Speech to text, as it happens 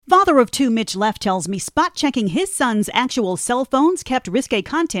Father of two Mitch Leff tells me spot checking his son's actual cell phones kept risque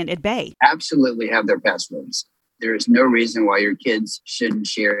content at bay. Absolutely have their passwords. There is no reason why your kids shouldn't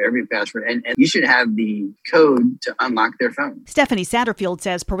share every password, and you should have the code to unlock their phone. Stephanie Satterfield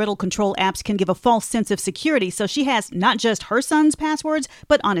says parental control apps can give a false sense of security, so she has not just her son's passwords,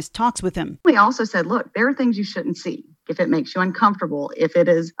 but honest talks with him. We also said, look, there are things you shouldn't see. If it makes you uncomfortable, if it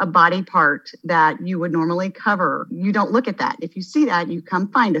is a body part that you would normally cover, you don't look at that. If you see that, you come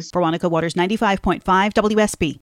find us. Veronica Waters, 95.5 WSB.